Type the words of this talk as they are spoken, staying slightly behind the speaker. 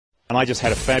And I just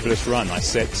had a fabulous run. I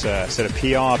set a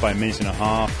PR by a minute and a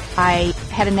half. I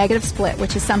had a negative split,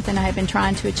 which is something I have been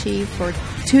trying to achieve for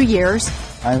 2 years.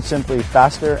 I'm simply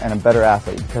faster and a better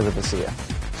athlete because of ASEA.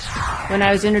 When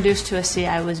I was introduced to ASEA,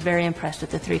 I was very impressed with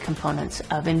the 3 components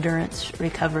of endurance,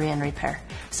 recovery, and repair.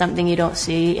 Something you don't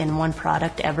see in one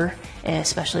product ever,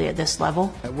 especially at this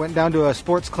level. I went down to a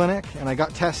sports clinic and I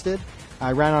got tested.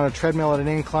 I ran on a treadmill at an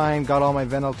incline, got all my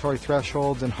ventilatory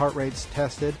thresholds and heart rates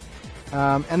tested.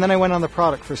 And then I went on the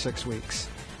product for 6 weeks.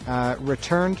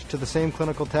 Returned to the same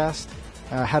clinical test,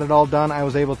 had it all done. I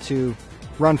was able to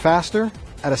run faster,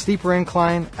 at a steeper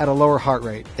incline, at a lower heart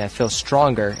rate. I feel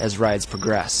stronger as rides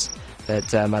progress,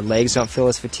 that my legs don't feel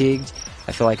as fatigued.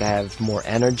 I feel like I have more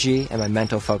energy and my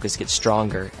mental focus gets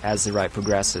stronger as the ride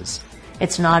progresses.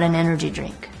 It's not an energy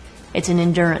drink. It's an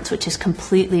endurance, which is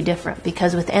completely different,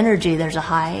 because with energy there's a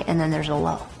high and then there's a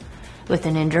low. With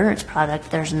an endurance product,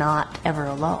 there's not ever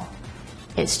a low.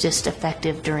 It's just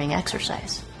effective during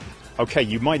exercise. Okay,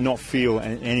 you might not feel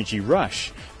an energy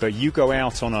rush, but you go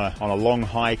out on a long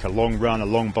hike, a long run, a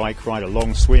long bike ride, a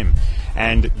long swim,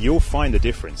 and you'll find the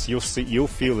difference. You'll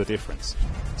feel the difference.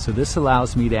 So this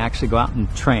allows me to actually go out and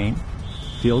train,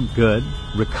 feel good,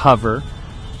 recover,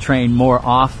 train more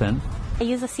often. I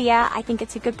use ASEA. I think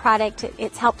it's a good product.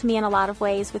 It's helped me in a lot of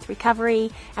ways with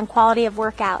recovery and quality of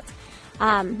workout.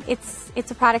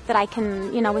 It's a product that I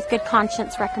can, with good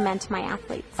conscience recommend to my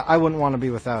athletes. I wouldn't want to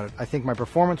be without it. I think my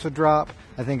performance would drop.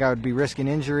 I think I would be risking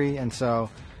injury, and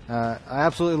so I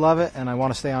absolutely love it, and I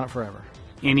want to stay on it forever.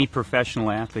 Any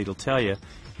professional athlete will tell you,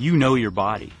 you know your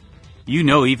body. You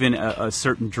know even a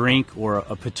certain drink or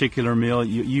a particular meal,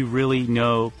 you really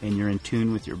know and you're in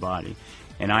tune with your body.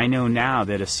 And I know now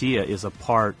that ASEA is a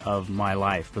part of my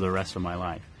life for the rest of my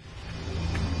life.